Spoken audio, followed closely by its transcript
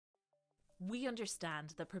We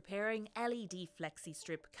understand that preparing LED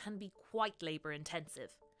flexi-strip can be quite labour intensive,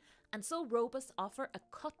 and so ROBUS offer a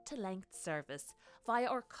cut-to-length service via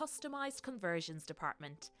our Customised Conversions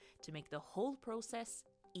department to make the whole process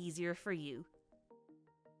easier for you.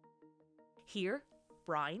 Here,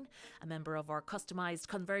 Brian, a member of our Customised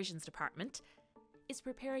Conversions department, is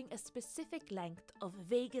preparing a specific length of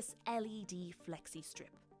Vegas LED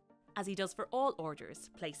flexi-strip, as he does for all orders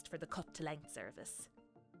placed for the cut-to-length service.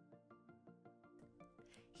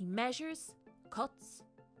 He measures, cuts,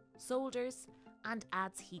 solders and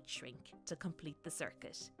adds heat shrink to complete the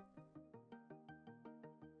circuit.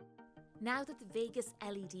 Now that the Vegas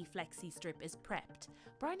LED flexi strip is prepped,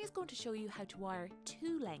 Brian is going to show you how to wire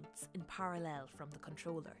two lengths in parallel from the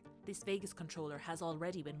controller. This Vegas controller has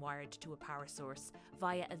already been wired to a power source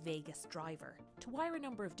via a Vegas driver. To wire a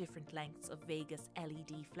number of different lengths of Vegas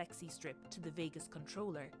LED flexi strip to the Vegas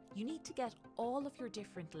controller, you need to get all of your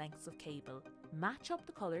different lengths of cable, match up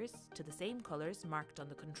the colours to the same colours marked on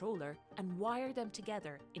the controller, and wire them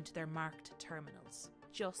together into their marked terminals,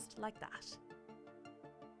 just like that.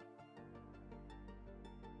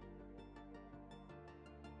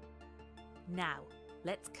 Now,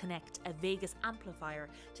 let's connect a Vegas amplifier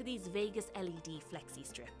to these Vegas LED flexi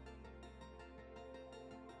strip.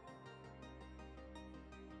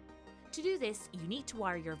 To do this, you need to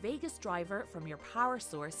wire your Vegas driver from your power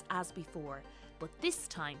source as before, but this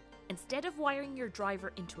time, instead of wiring your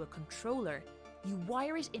driver into a controller, you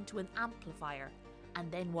wire it into an amplifier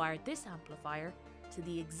and then wire this amplifier to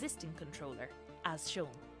the existing controller, as shown.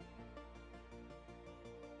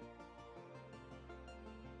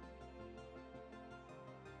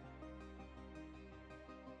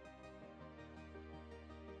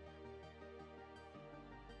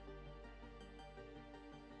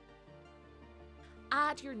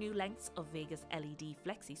 Add your new lengths of Vegas LED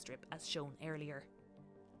flexi strip as shown earlier.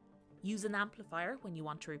 Use an amplifier when you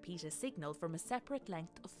want to repeat a signal from a separate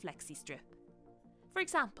length of flexi strip. For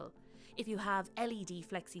example, if you have LED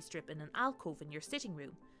flexi strip in an alcove in your sitting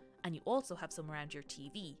room, and you also have some around your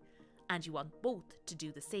TV, and you want both to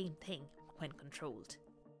do the same thing when controlled.